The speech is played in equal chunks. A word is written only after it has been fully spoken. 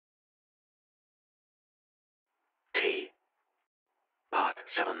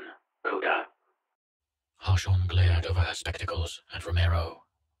7. Coda. Harshon glared over her spectacles at Romero.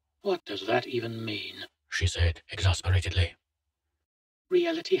 What does that even mean? She said exasperatedly.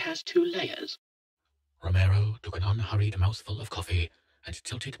 Reality has 2 layers. Romero took an unhurried mouthful of coffee and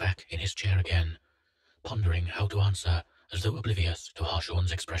tilted back in his chair again, pondering how to answer as though oblivious to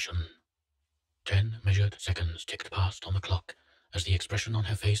Harshon's expression. 10 measured seconds ticked past on the clock as the expression on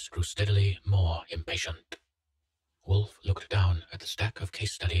her face grew steadily more impatient. Wolf looked down at the stack of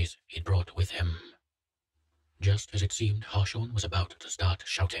case studies he'd brought with him. Just as it seemed Harshon was about to start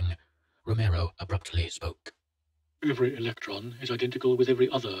shouting, Romero abruptly spoke. Every electron is identical with every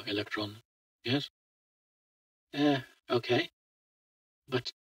other electron, yes? Okay.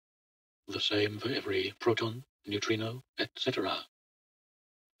 But the same for every proton, neutrino, etc.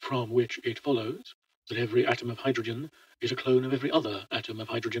 From which it follows that every atom of hydrogen is a clone of every other atom of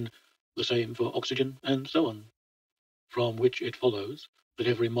hydrogen, the same for oxygen, and so on. From which it follows that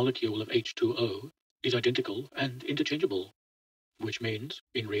every molecule of H2O is identical and interchangeable, which means,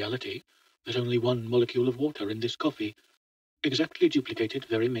 in reality, there's only one molecule of water in this coffee, exactly duplicated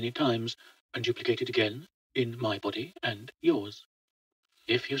very many times, and duplicated again in my body and yours.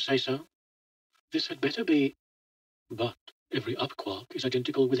 If you say so. This had better be. But every up quark is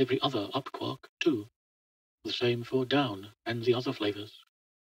identical with every other up quark, too. The same for down and the other flavors.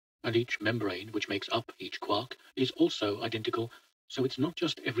 And each membrane which makes up each quark is also identical, so it's not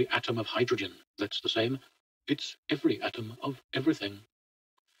just every atom of hydrogen that's the same, it's every atom of everything.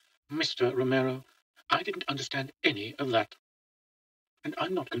 Mr. Romero, I didn't understand any of that. And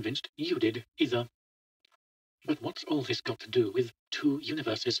I'm not convinced you did either. But what's all this got to do with 2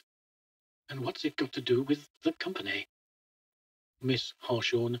 universes? And what's it got to do with the company? Miss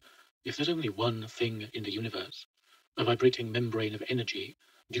Harshon, if there's only one thing in the universe, a vibrating membrane of energy,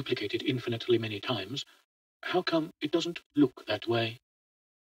 duplicated infinitely many times, how come it doesn't look that way?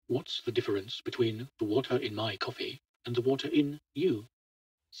 What's the difference between the water in my coffee and the water in you?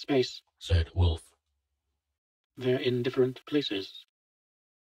 Space, said Wolf. They're in different places.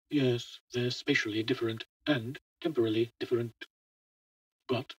 Yes, they're spatially different and temporally different.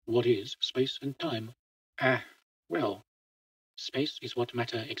 But what is space and time? Well, space is what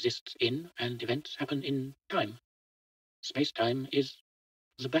matter exists in, and events happen in time. Space-time is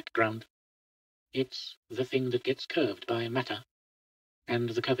the background. It's the thing that gets curved by matter. And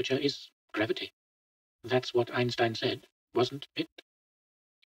the curvature is gravity. That's what Einstein said, wasn't it?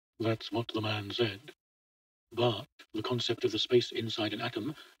 That's what the man said. But the concept of the space inside an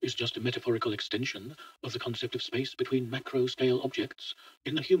atom is just a metaphorical extension of the concept of space between macro-scale objects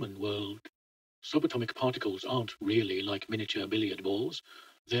in the human world. Subatomic particles aren't really like miniature billiard balls.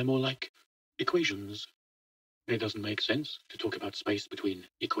 They're more like equations. It doesn't make sense to talk about space between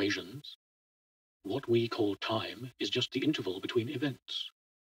equations. What we call time is just the interval between events.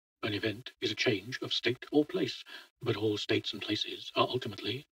 An event is a change of state or place, but all states and places are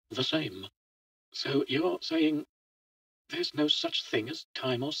ultimately the same. So you're saying there's no such thing as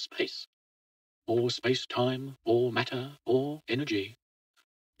time or space? Or space-time, or matter, or energy?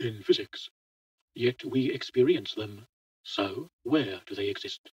 In physics. Yet we experience them. So where do they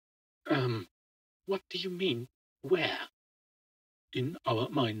exist? What do you mean, where? In our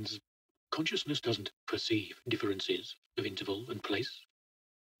minds. Consciousness doesn't perceive differences of interval and place.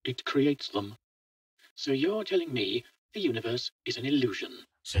 It creates them. So you're telling me the universe is an illusion?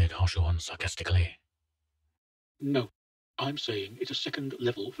 Said Harshon sarcastically. No, I'm saying it's a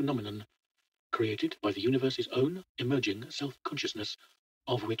second-level phenomenon, created by the universe's own emerging self-consciousness,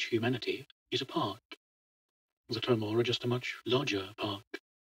 of which humanity is a part. The Tomor are just a much larger part.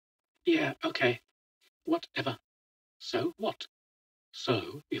 Yeah, okay. Whatever. So what?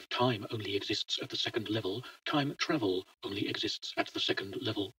 So, if time only exists at the second level, time travel only exists at the second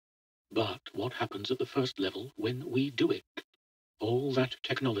level. But what happens at the first level when we do it? All that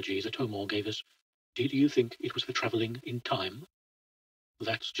technology the Tomor gave us, did you think it was for traveling in time?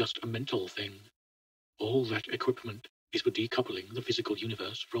 That's just a mental thing. All that equipment is for decoupling the physical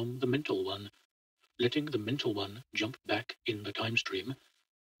universe from the mental one, letting the mental one jump back in the time stream,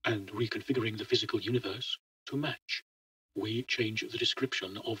 and reconfiguring the physical universe to match. We change the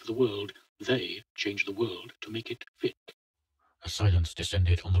description of the world, they change the world to make it fit. A silence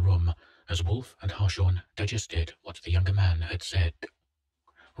descended on the room as Wolf and Harshon digested what the younger man had said.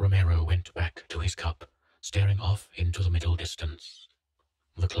 Romero went back to his cup, staring off into the middle distance.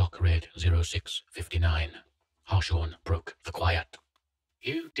 The clock read 06:59. Harshon broke the quiet.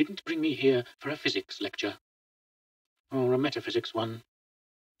 You didn't bring me here for a physics lecture. Or a metaphysics one.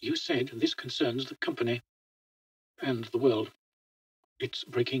 You said this concerns the company. And the world. It's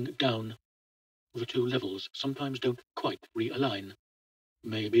breaking down. The 2 levels sometimes don't quite realign.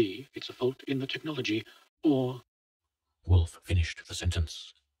 Maybe it's a fault in the technology, or... Wolf finished the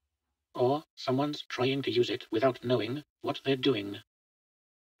sentence. Or someone's trying to use it without knowing what they're doing.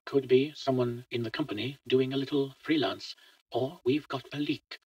 Could be someone in the company doing a little freelance, or we've got a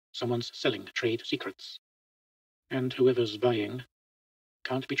leak. Someone's selling trade secrets. And whoever's buying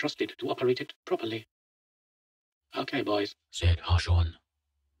can't be trusted to operate it properly. Okay, boys, said Harshorn.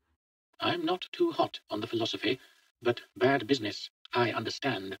 I'm not too hot on the philosophy, but bad business, I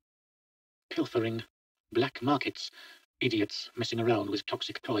understand. Pilfering, black markets, idiots messing around with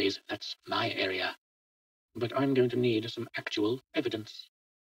toxic toys, that's my area. But I'm going to need some actual evidence.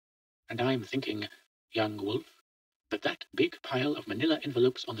 And I'm thinking, young wolf, that big pile of manila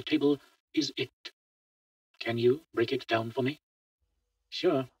envelopes on the table is it. Can you break it down for me?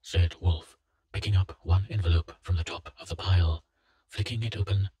 Sure, said Wolf, picking up one envelope from the top of the pile, flicking it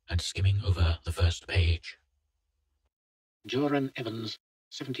open and skimming over the first page. Joran Evans,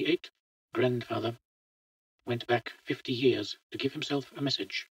 78, grandfather. Went back 50 years to give himself a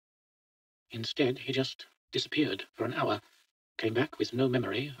message. Instead, he just disappeared for an hour, came back with no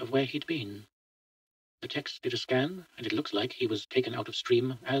memory of where he'd been. The text did a scan, and it looks like he was taken out of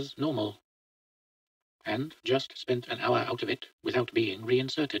stream as normal. And just spent an hour out of it without being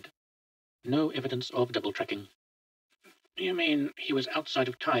reinserted. No evidence of double-tracking. You mean he was outside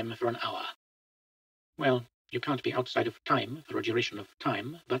of time for an hour? Well, you can't be outside of time for a duration of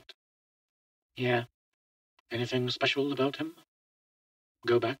time, but... Yeah. Anything special about him?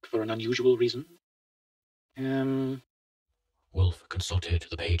 Go back for an unusual reason? Wolf consulted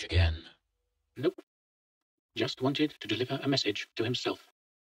the page again. Nope. Just wanted to deliver a message to himself.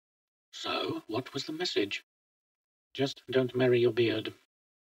 So, what was the message? Just don't marry your beard.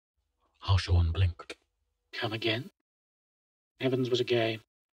 Harshorn blinked. Come again? Evans was a gay.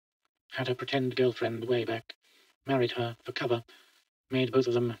 Had a pretend girlfriend way back. Married her for cover. Made both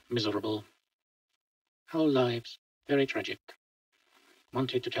of them miserable. Whole lives. Very tragic.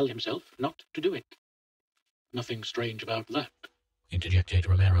 Wanted to tell himself not to do it. Nothing strange about that, interjected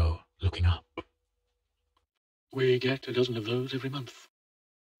Romero, looking up. We get a dozen of those every month.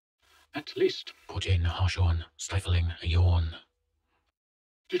 At least, put in Harshorn, stifling a yawn.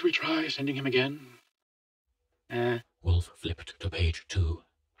 Did we try sending him again? Wolf flipped to page 2.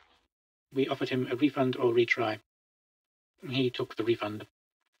 We offered him a refund or retry. He took the refund,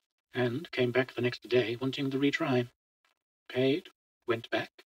 and came back the next day wanting the retry. Paid, went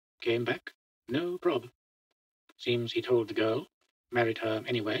back, came back, no prob. Seems he told the girl, married her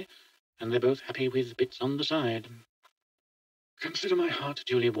anyway, and they're both happy with bits on the side. Consider my heart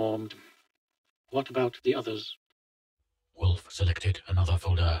duly warmed. What about the others? Wolf selected another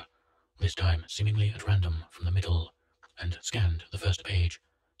folder, this time seemingly at random from the middle, and scanned the first page,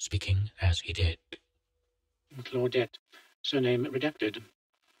 speaking as he did. Claudette, surname redacted.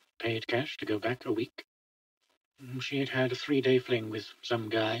 Paid cash to go back a week. She had had a 3-day fling with some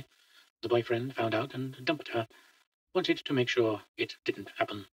guy. The boyfriend found out and dumped her. Wanted to make sure it didn't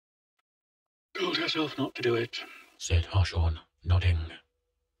happen. Told herself not to do it, said Harshorn, nodding.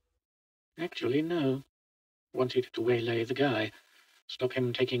 Actually, no. Wanted to waylay the guy, stop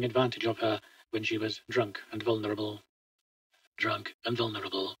him taking advantage of her when she was drunk and vulnerable. Drunk and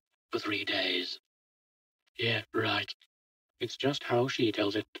vulnerable for 3 days. Yeah, right. It's just how she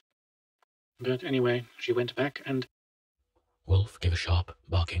tells it. But anyway, she went back and... Wolf gave a sharp,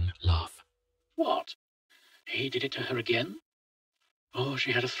 barking laugh. What? He did it to her again? Oh,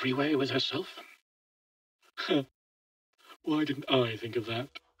 she had a 3-way with herself? Why didn't I think of that?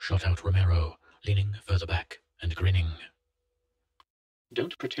 Shot out Romero, leaning further back and grinning.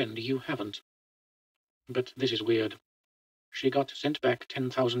 Don't pretend you haven't. But this is weird. She got sent back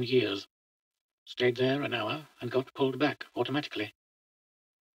 10,000 years. Stayed there an hour and got pulled back automatically.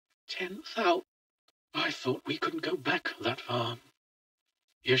 10,000? I thought we couldn't go back that far.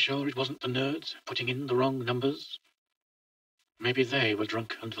 You're sure it wasn't the nerds putting in the wrong numbers? Maybe they were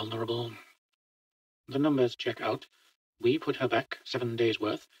drunk and vulnerable. The numbers check out. We put her back 7 days'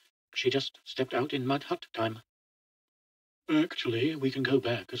 worth. She just stepped out in mud hut time. Actually, we can go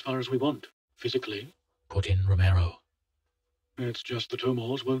back as far as we want, physically. Put in Romero. It's just the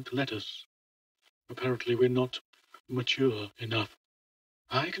Tomors won't let us. Apparently we're not mature enough.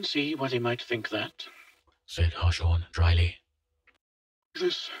 I can see why they might think that, said Harshorn dryly.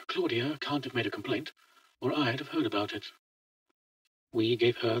 This Claudia can't have made a complaint, or I'd have heard about it. We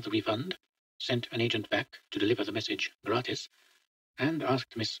gave her the refund, sent an agent back to deliver the message gratis, and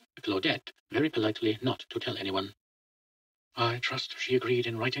asked Miss Claudette very politely not to tell anyone. I trust she agreed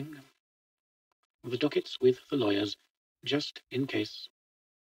in writing. The dockets with the lawyers, just in case.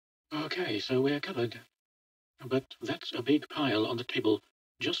 Okay, so we're covered. But that's a big pile on the table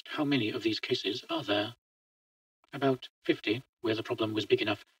Just how many of these cases are there? About 50, where the problem was big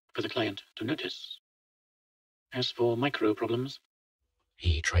enough for the client to notice. As for micro problems,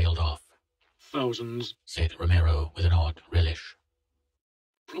 He trailed off. thousands. Said Romero with an odd relish.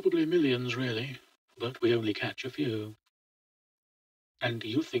 Probably millions, really, but we only catch a few. And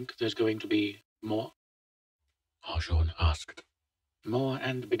you think there's going to be more? Harshawn asked. More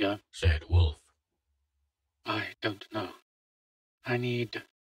and bigger, said Wolf. I don't know.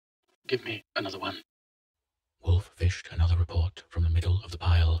 Give me another one. Wolf fished another report from the middle of the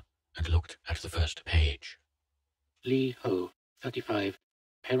pile and looked at the first page. Li Ho, 35,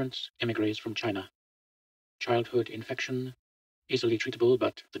 parents emigres from China. Childhood infection, easily treatable,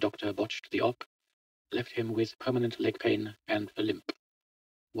 but the doctor botched the op, left him with permanent leg pain and a limp.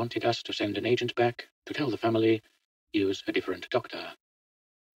 Wanted us to send an agent back to tell the family, use a different doctor.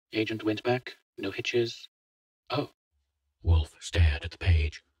 Agent went back, no hitches. Oh. Wolf stared at the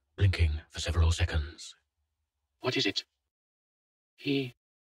page, blinking for several seconds. What is it? The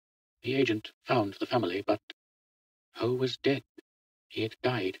agent found the family, but Ho was dead. He had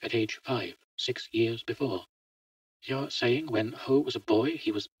died at age 5, 6 years before. You're saying when Ho was a boy,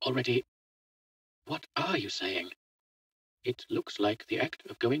 he was already... What are you saying? It looks like the act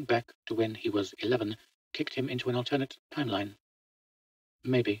of going back to when he was 11 kicked him into an alternate timeline.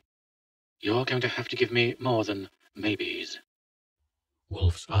 Maybe. You're going to have to give me more than maybes.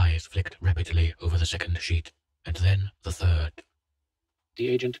 Wolf's eyes flicked rapidly over the second sheet, and then the third. The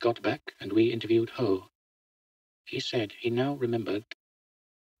agent got back, and we interviewed Ho. He said he now remembered...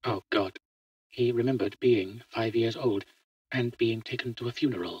 Oh, God. He remembered being 5 years old and being taken to a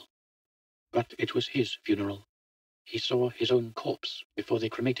funeral. But it was his funeral. He saw his own corpse before they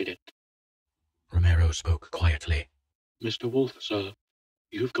cremated it. Romero spoke quietly. Mr. Wolf, sir,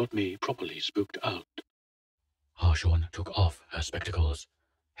 you've got me properly spooked out. Harshawn took off her spectacles,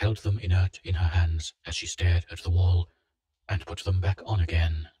 held them inert in her hands as she stared at the wall, and put them back on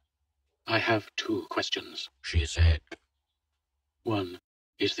again. I have 2 questions, she said. 1.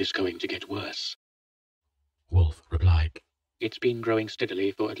 Is this going to get worse? Wolf replied. It's been growing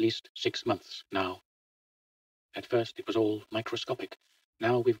steadily for at least 6 months now. At first it was all microscopic.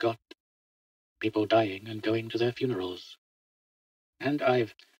 Now we've got people dying and going to their funerals. And I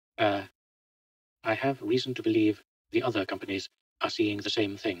have reason to believe the other companies are seeing the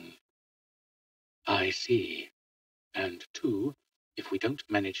same thing. I see. And 2, if we don't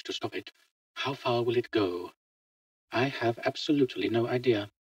manage to stop it, how far will it go? I have absolutely no idea.